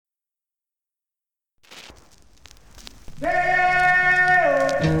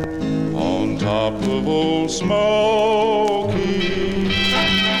On top of Old Smoky.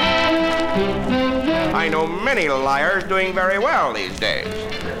 I know many liars doing very well these days,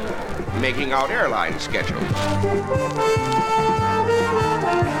 making out airline schedules.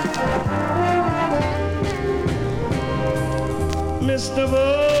 Mr.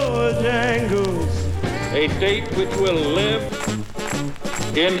 Bojangles, a date which will live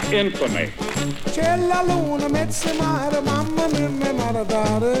in infamy. C'è la luna, mezza mare, mamma mia,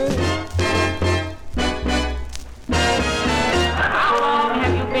 maradare. How long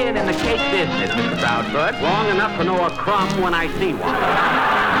have you been in the cake business, Mr. Proudfoot? Long enough to know a crumb when I see one.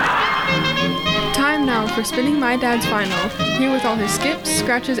 Time now for Spinning My Dad's Vinyl. Here with all his skips,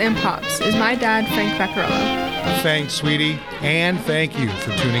 scratches, and pops is my dad, Frank Vaccarello. Thanks, sweetie, and thank you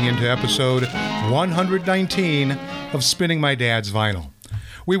for tuning into episode 119 of Spinning My Dad's Vinyl.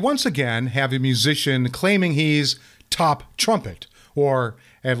 We once again have a musician claiming he's top trumpet, or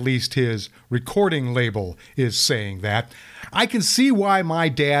at least his recording label is saying that. I can see why my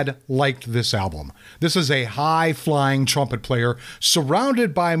dad liked this album. This is a high-flying trumpet player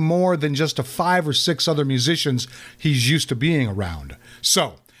surrounded by more than just 5 or 6 other musicians he's used to being around.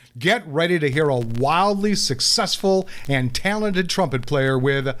 So, get ready to hear a wildly successful and talented trumpet player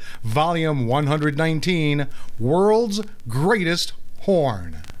with Volume 119, World's Greatest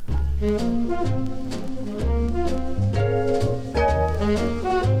Horn.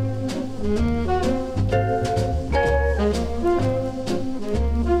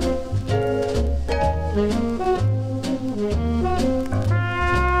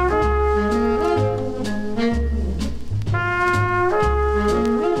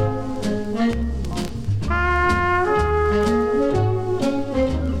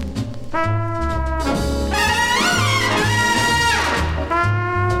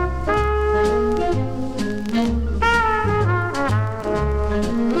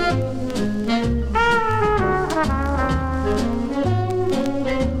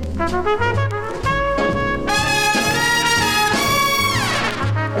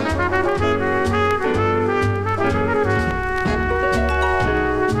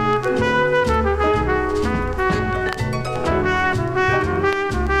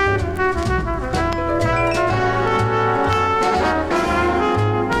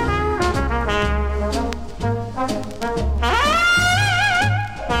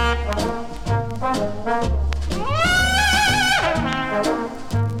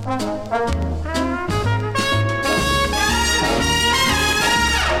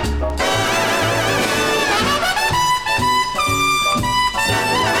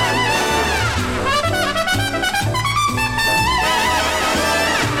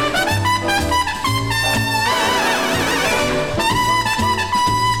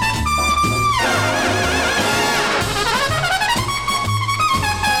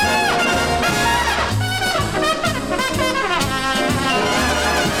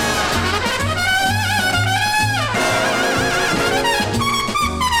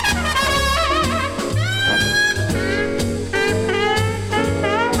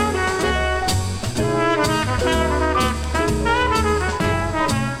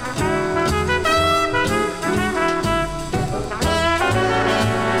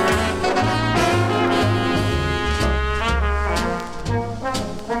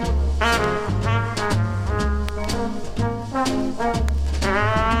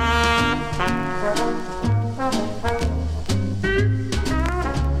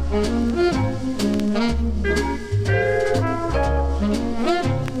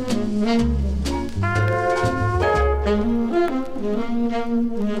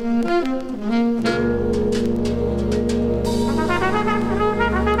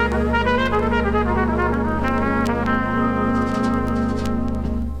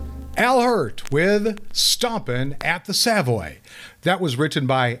 Al Hirt with Stompin' at the Savoy. That was written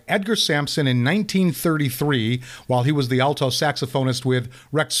by Edgar Sampson in 1933 while he was the alto saxophonist with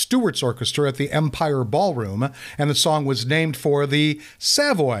Rex Stewart's orchestra at the Empire Ballroom, and the song was named for the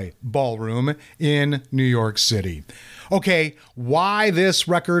Savoy Ballroom in New York City. Okay, why this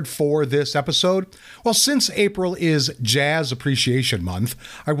record for this episode? Well, since April is Jazz Appreciation Month,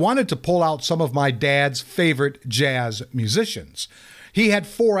 I wanted to pull out some of my dad's favorite jazz musicians. He had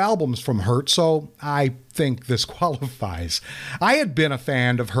 4 albums from Hirt, so I think this qualifies. I had been a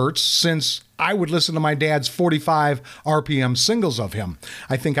fan of Hirt's since I would listen to my dad's 45 RPM singles of him.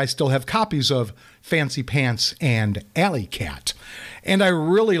 I think I still have copies of Fancy Pants and Alley Cat. And I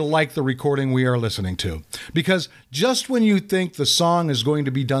really like the recording we are listening to, because just when you think the song is going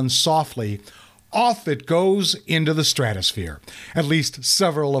to be done softly, off it goes into the stratosphere. At least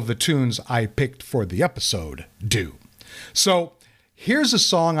several of the tunes I picked for the episode do. So here's a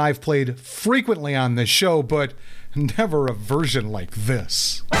song I've played frequently on this show, but never a version like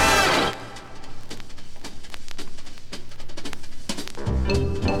this.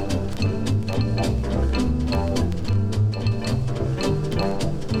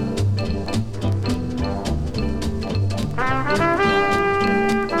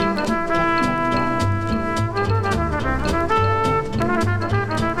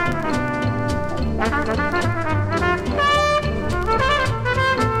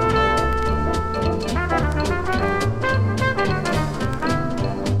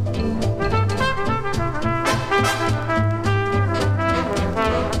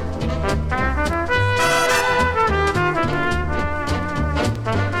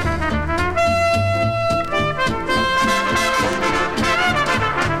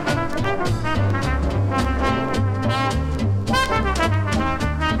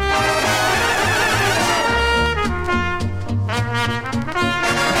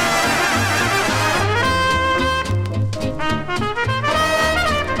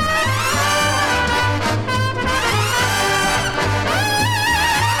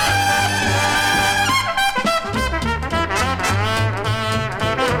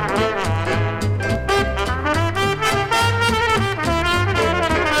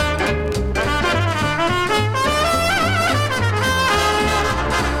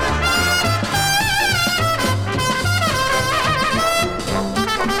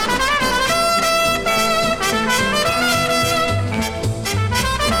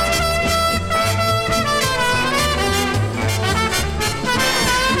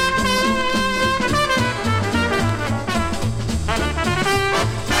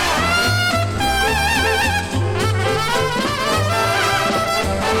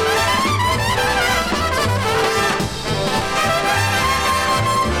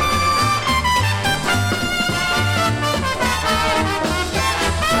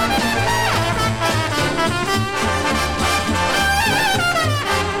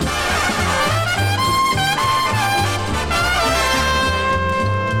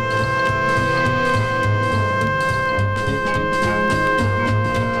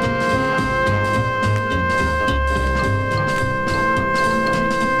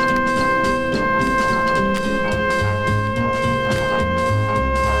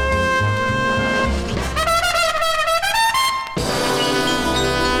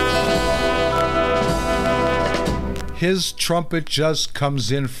 His trumpet just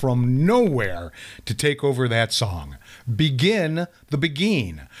comes in from nowhere to take over that song. Begin the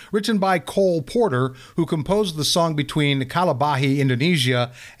Beguine, written by Cole Porter, who composed the song between Kalabahi,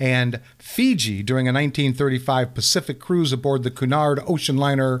 Indonesia, and Fiji during a 1935 Pacific cruise aboard the Cunard ocean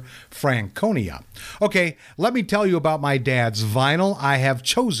liner Franconia. Okay, let me tell you about my dad's vinyl I have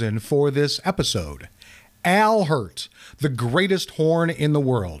chosen for this episode. Al Hirt, the greatest horn in the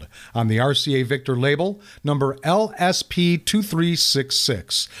world, on the RCA Victor label, number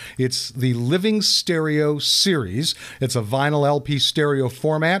LSP2366. It's the Living Stereo series. It's a vinyl LP stereo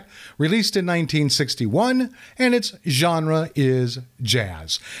format, released in 1961, and its genre is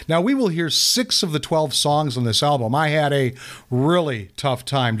jazz. Now, we will hear 6 of the 12 songs on this album. I had a really tough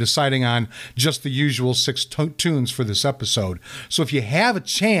time deciding on just the usual 6 tunes for this episode. So if you have a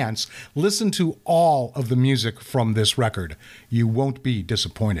chance, listen to all of the music from this record. You won't be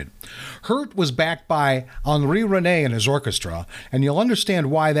disappointed. Hirt was backed by Henri René and his orchestra, and you'll understand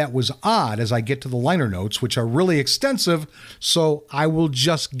why that was odd as I get to the liner notes, which are really extensive, so I will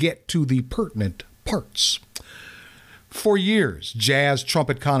just get to the pertinent parts. For years, jazz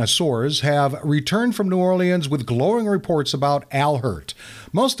trumpet connoisseurs have returned from New Orleans with glowing reports about Al Hirt,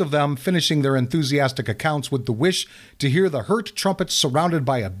 most of them finishing their enthusiastic accounts with the wish to hear the Hirt trumpets surrounded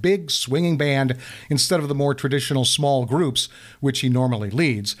by a big, swinging band instead of the more traditional small groups which he normally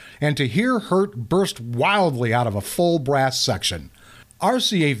leads, and to hear Hirt burst wildly out of a full brass section.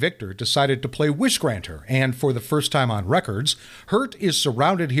 RCA Victor decided to play Wish Granter, and for the first time on records, Hirt is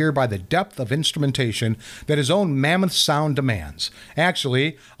surrounded here by the depth of instrumentation that his own mammoth sound demands.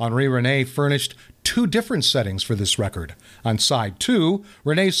 Actually, Henri René furnished 2 different settings for this record. On side 2,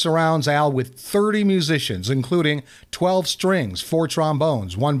 René surrounds Al with 30 musicians, including 12 strings, 4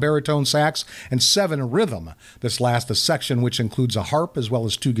 trombones, 1 baritone sax, and 7 rhythm. This last a section which includes a harp as well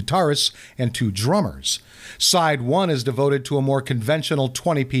as 2 guitarists and 2 drummers. Side 1 is devoted to a more conventional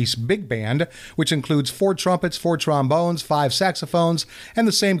 20-piece big band, which includes 4 trumpets, 4 trombones, 5 saxophones, and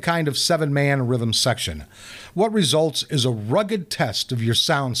the same kind of 7-man rhythm section. What results is a rugged test of your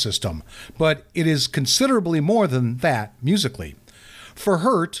sound system, but it is considerably more than that musically. For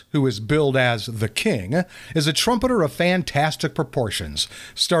Hurt, who is billed as the King, is a trumpeter of fantastic proportions,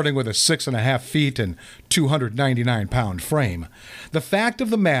 starting with a 6.5 feet and 299-pound frame. The fact of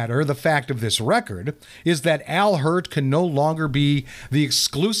the matter, the fact of this record, is that Al Hurt can no longer be the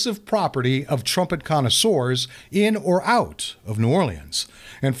exclusive property of trumpet connoisseurs in or out of New Orleans.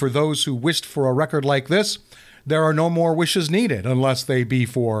 And for those who wished for a record like this, there are no more wishes needed unless they be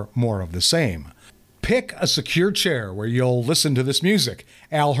for more of the same. Pick a secure chair where you'll listen to this music.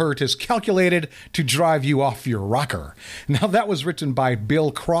 Al Hurt is calculated to drive you off your rocker. Now, that was written by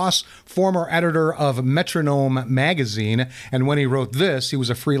Bill Cross, former editor of Metronome magazine, and when he wrote this, he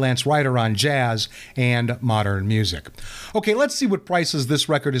was a freelance writer on jazz and modern music. Okay, let's see what prices this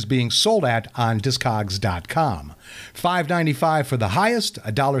record is being sold at on Discogs.com. $5.95 for the highest,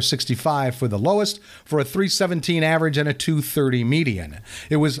 $1.65 for the lowest, for a $3.17 average and a $2.30 median.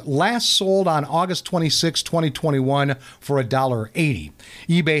 It was last sold on August 26, 2021 for $1.80.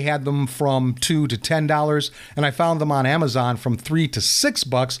 eBay had them from $2 to $10, and I found them on Amazon from $3 to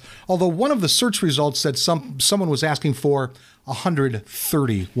 $6, although one of the search results said someone was asking for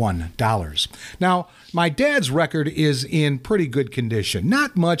 $131. Now, my dad's record is in pretty good condition.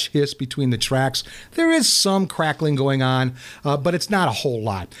 Not much hiss between the tracks. There is some crackling going on, but it's not a whole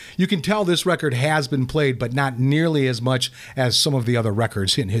lot. You can tell this record has been played, but not nearly as much as some of the other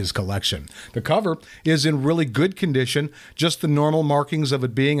records in his collection. The cover is in really good condition, just the normal markings of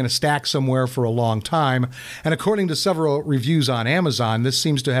it being in a stack somewhere for a long time. And according to several reviews on Amazon, this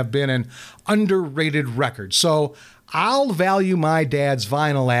seems to have been an underrated record. So I'll value my dad's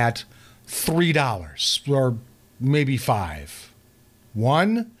vinyl at $3 or maybe $5.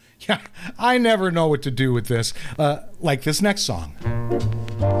 $1? Yeah, I never know what to do with this. Like this next song.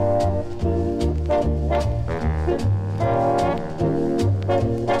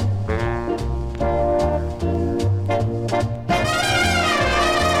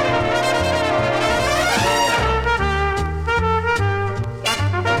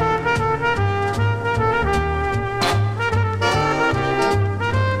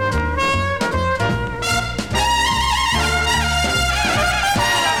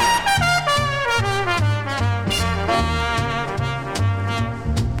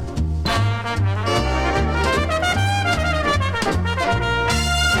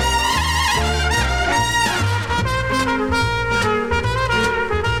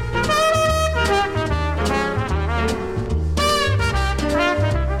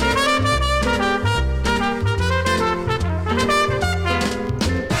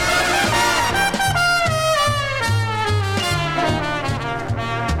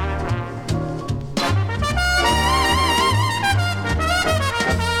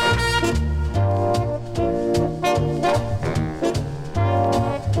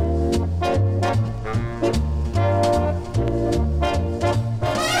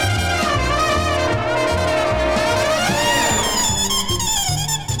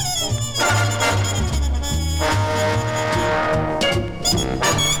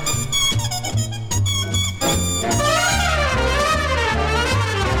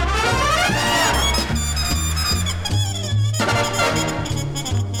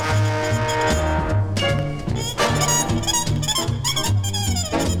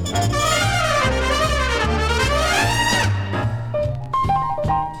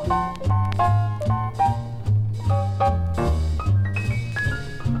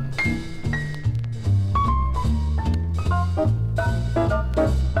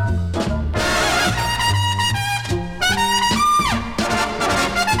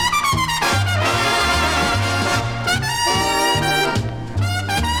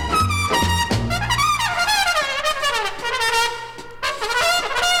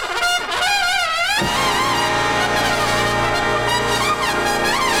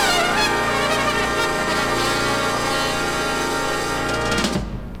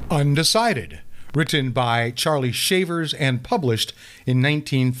 Undecided, written by Charlie Shavers and published in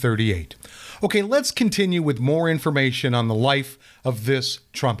 1938. Okay, let's continue with more information on the life of this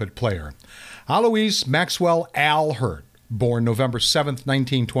trumpet player. Alois Maxwell Al Hurt, born November 7th,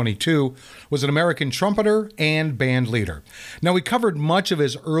 1922, was an American trumpeter and band leader. Now, we covered much of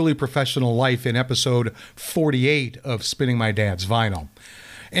his early professional life in episode 48 of Spinning My Dad's Vinyl.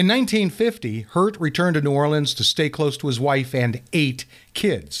 In 1950, Hurt returned to New Orleans to stay close to his wife and 8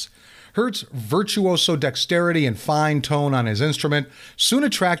 kids. Hurt's virtuoso dexterity and fine tone on his instrument soon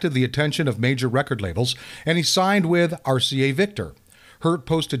attracted the attention of major record labels, and he signed with RCA Victor. Hurt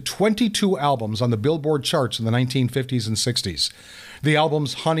posted 22 albums on the Billboard charts in the 1950s and 60s. The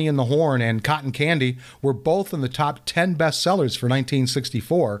albums Honey and the Horn and Cotton Candy were both in the top 10 bestsellers for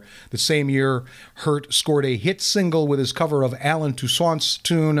 1964. The same year, Hurt scored a hit single with his cover of Alan Toussaint's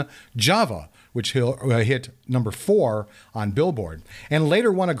tune Java, which hit number 4 on Billboard, and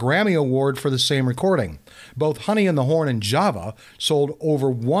later won a Grammy Award for the same recording. Both Honey and the Horn and Java sold over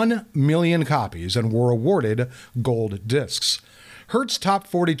 1 million copies and were awarded gold discs. Hurt's top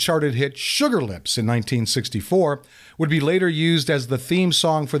 40 charted hit Sugar Lips in 1964 would be later used as the theme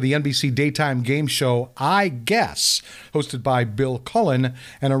song for the NBC daytime game show I Guess, hosted by Bill Cullen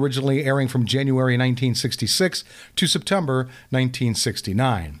and originally airing from January 1966 to September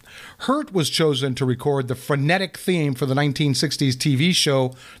 1969. Hurt was chosen to record the frenetic theme for the 1960s TV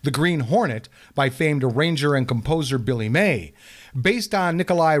show The Green Hornet by famed arranger and composer Billy May. Based on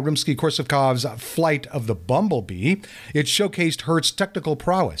Nikolai Rimsky-Korsakov's Flight of the Bumblebee, it showcased Hurt's technical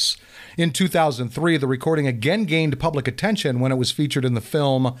prowess. In 2003, the recording again gained public attention when it was featured in the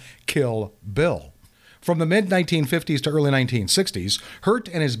film Kill Bill. From the mid-1950s to early 1960s, Hurt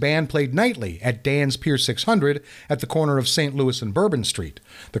and his band played nightly at Dan's Pier 600 at the corner of St. Louis and Bourbon Street.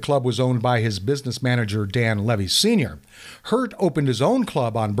 The club was owned by his business manager, Dan Levy Sr. Hurt opened his own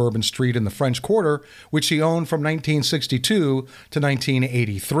club on Bourbon Street in the French Quarter, which he owned from 1962 to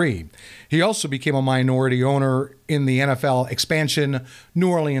 1983. He also became a minority owner in the NFL expansion New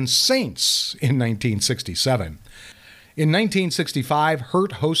Orleans Saints in 1967. In 1965,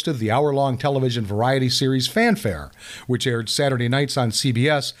 Hurt hosted the hour-long television variety series Fanfare, which aired Saturday nights on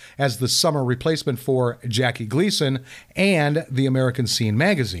CBS as the summer replacement for Jackie Gleason and the American Scene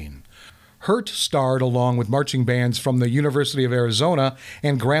magazine. Hurt starred along with marching bands from the University of Arizona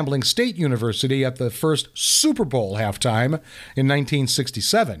and Grambling State University at the first Super Bowl halftime in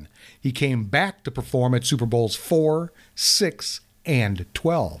 1967. He came back to perform at Super Bowls 4, 6, and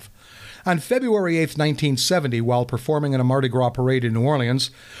 12. On February 8, 1970, while performing in a Mardi Gras parade in New Orleans,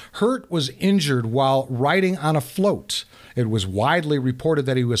 Hurt was injured while riding on a float. It was widely reported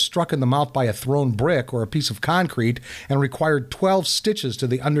that he was struck in the mouth by a thrown brick or a piece of concrete and required 12 stitches to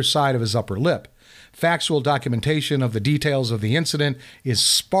the underside of his upper lip. Factual documentation of the details of the incident is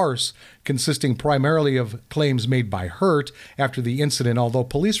sparse, consisting primarily of claims made by Hurt after the incident, although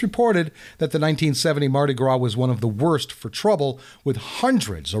police reported that the 1970 Mardi Gras was one of the worst for trouble, with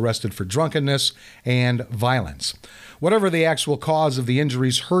hundreds arrested for drunkenness and violence. Whatever the actual cause of the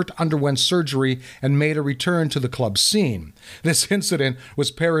injuries, Hurt underwent surgery and made a return to the club scene. This incident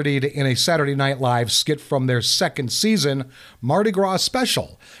was parodied in a Saturday Night Live skit from their second season, Mardi Gras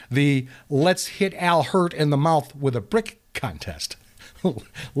Special, the Let's Hit Al Hurt in the Mouth with a Brick contest.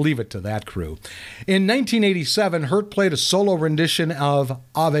 Leave it to that crew. In 1987, Hurt played a solo rendition of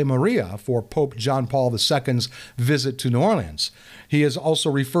Ave Maria for Pope John Paul II's visit to New Orleans. He is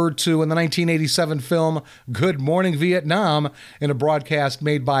also referred to in the 1987 film Good Morning Vietnam in a broadcast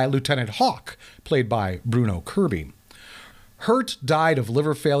made by Lieutenant Hawk, played by Bruno Kirby. Hurt died of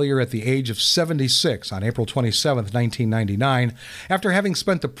liver failure at the age of 76 on April 27, 1999, after having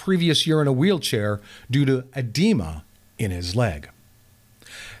spent the previous year in a wheelchair due to edema in his leg.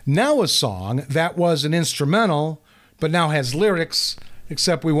 Now a song that was an instrumental, but now has lyrics,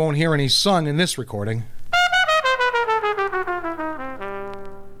 except we won't hear any sung in this recording.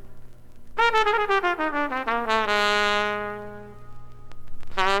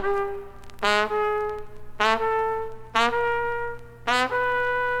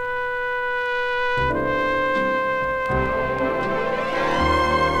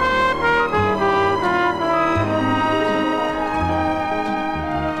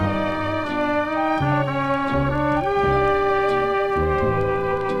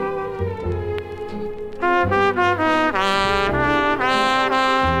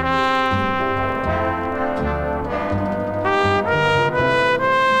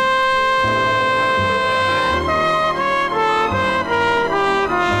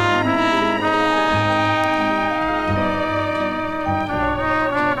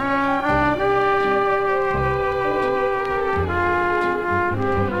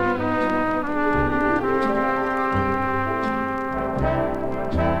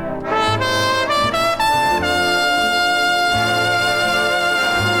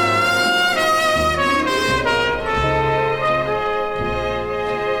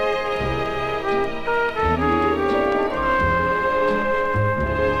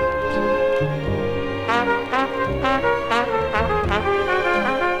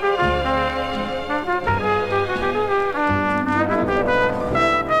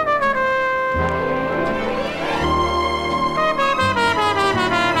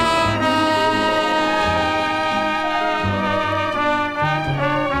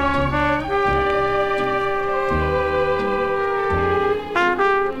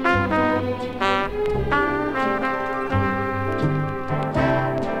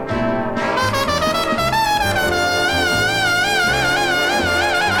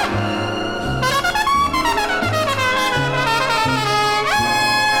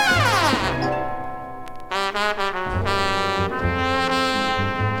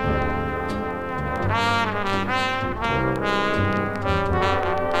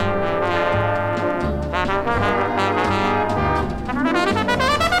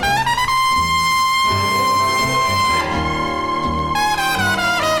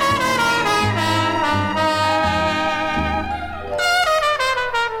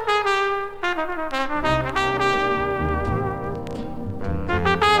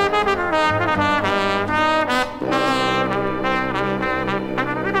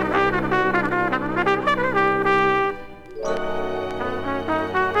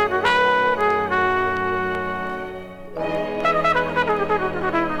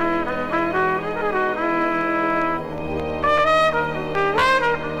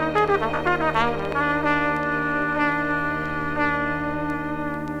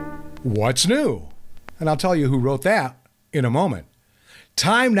 What's New? And I'll tell you who wrote that in a moment.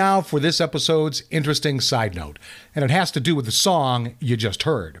 Time now for this episode's interesting side note, and it has to do with the song you just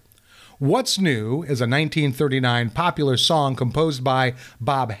heard. What's New is a 1939 popular song composed by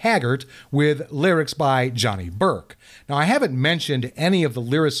Bob Haggart with lyrics by Johnny Burke. Now, I haven't mentioned any of the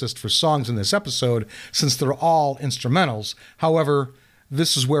lyricists for songs in this episode since they're all instrumentals. However,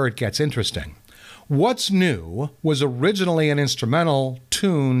 this is where it gets interesting. What's New was originally an instrumental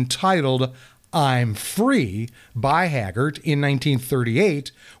tune titled I'm Free by Haggart in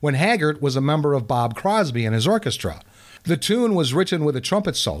 1938 when Haggart was a member of Bob Crosby and his orchestra. The tune was written with a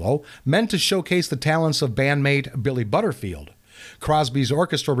trumpet solo meant to showcase the talents of bandmate Billy Butterfield. Crosby's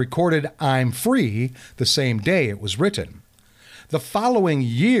orchestra recorded I'm Free the same day it was written. The following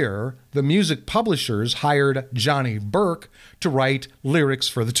year, the music publishers hired Johnny Burke to write lyrics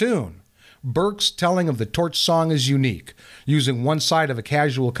for the tune. Burke's telling of the torch song is unique, using one side of a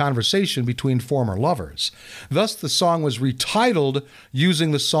casual conversation between former lovers. Thus, the song was retitled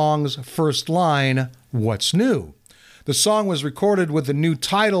using the song's first line, What's New? The song was recorded with the new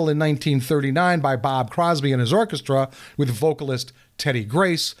title in 1939 by Bob Crosby and his orchestra with vocalist Teddy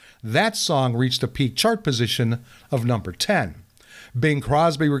Grace. That song reached a peak chart position of number 10. Bing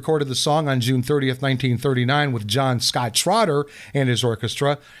Crosby recorded the song on June 30th, 1939 with John Scott Trotter and his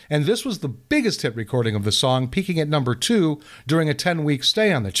orchestra, and this was the biggest hit recording of the song, peaking at number 2 during a 10-week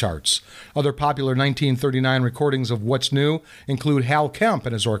stay on the charts. Other popular 1939 recordings of What's New include Hal Kemp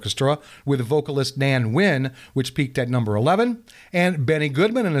and his orchestra with vocalist Nan Wynn, which peaked at number 11, and Benny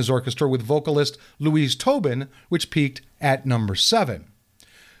Goodman and his orchestra with vocalist Louise Tobin, which peaked at number 7.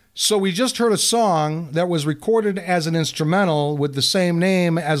 So we just heard a song that was recorded as an instrumental with the same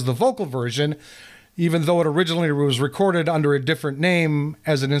name as the vocal version, even though it originally was recorded under a different name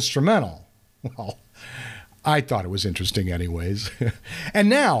as an instrumental. Well, I thought it was interesting anyways. And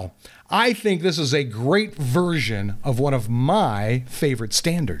now, I think this is a great version of one of my favorite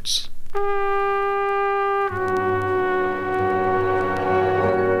standards.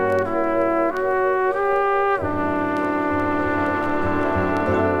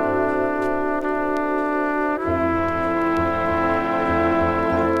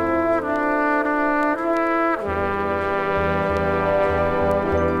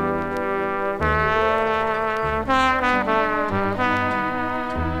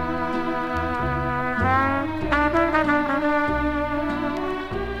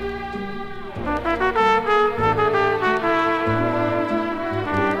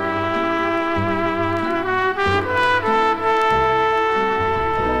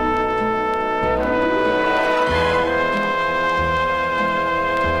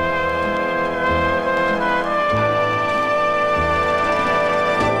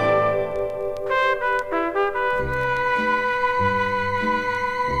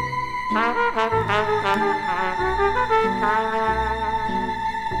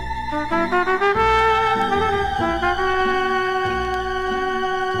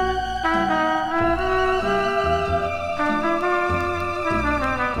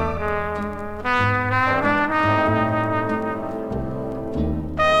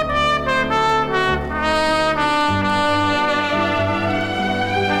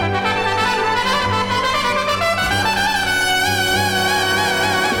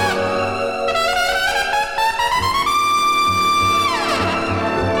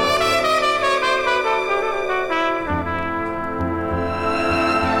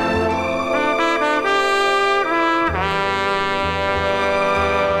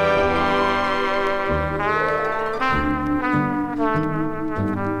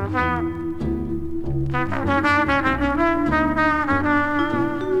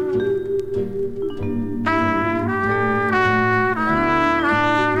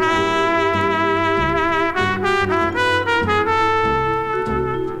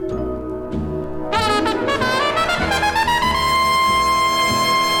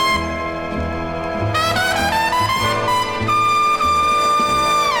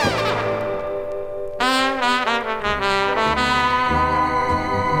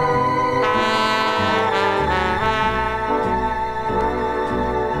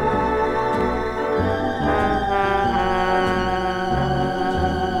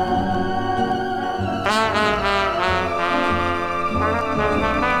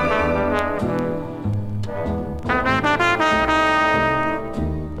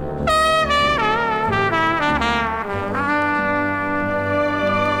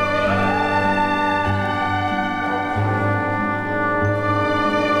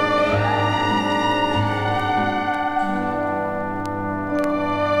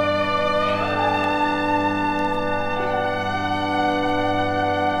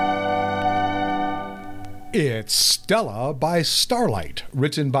 It's Stella by Starlight,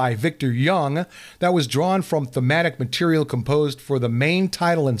 written by Victor Young, that was drawn from thematic material composed for the main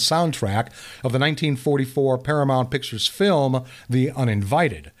title and soundtrack of the 1944 Paramount Pictures film, The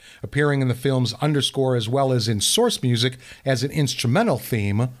Uninvited, appearing in the film's underscore as well as in source music as an instrumental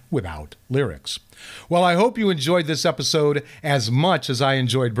theme without lyrics. Well, I hope you enjoyed this episode as much as I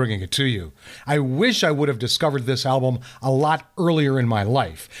enjoyed bringing it to you. I wish I would have discovered this album a lot earlier in my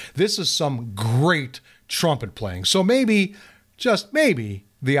life. This is some great trumpet playing, so maybe, just maybe,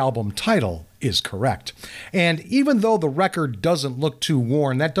 the album title is correct. And even though the record doesn't look too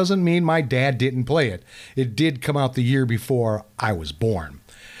worn, that doesn't mean my dad didn't play it. It did come out the year before I was born.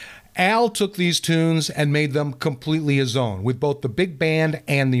 Al took these tunes and made them completely his own, with both the big band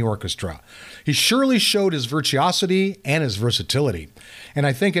and the orchestra. He surely showed his virtuosity and his versatility, and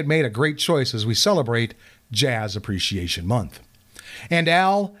I think it made a great choice as we celebrate Jazz Appreciation Month. And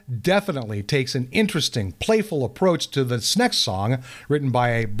Al definitely takes an interesting, playful approach to this next song, written by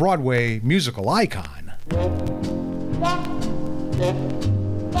a Broadway musical icon.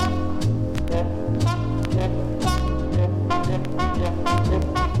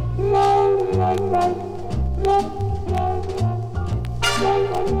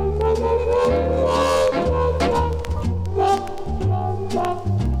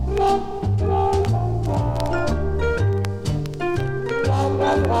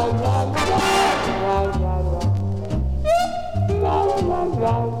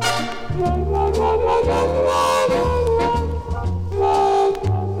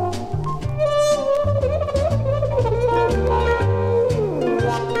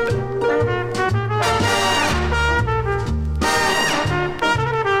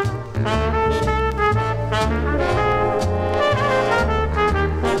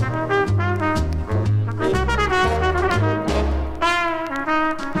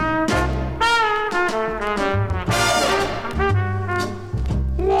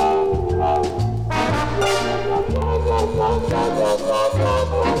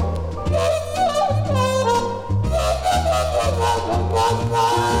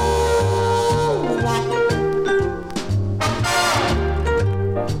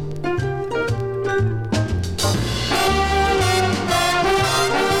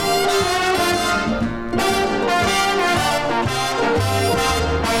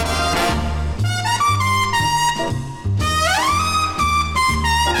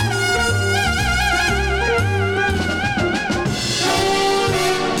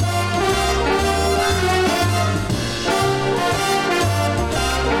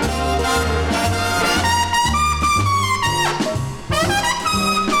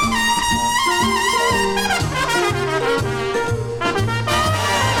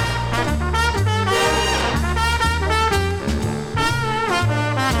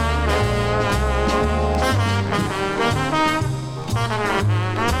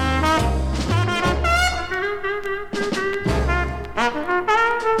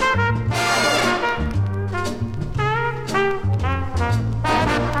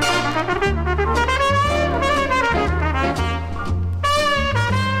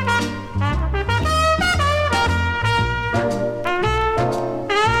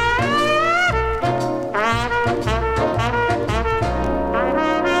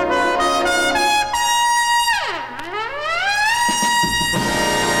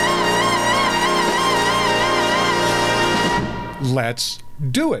 Let's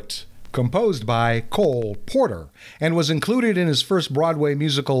Do It, composed by Cole Porter, and was included in his first Broadway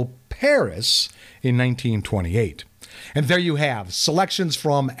musical, Paris, in 1928. And there you have selections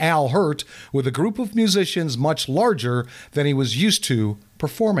from Al Hirt with a group of musicians much larger than he was used to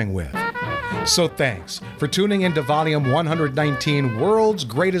performing with. So thanks for tuning into Volume 119, World's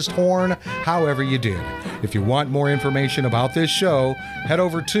Greatest Horn, however you did. If you want more information about this show, head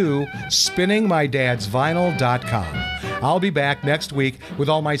over to spinningmydadsvinyl.com. I'll be back next week with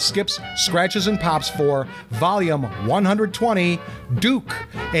all my skips, scratches, and pops for Volume 120, Duke,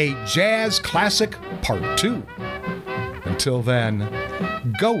 a Jazz Classic Part 2. Until then,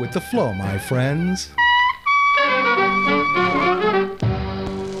 go with the flow, my friends.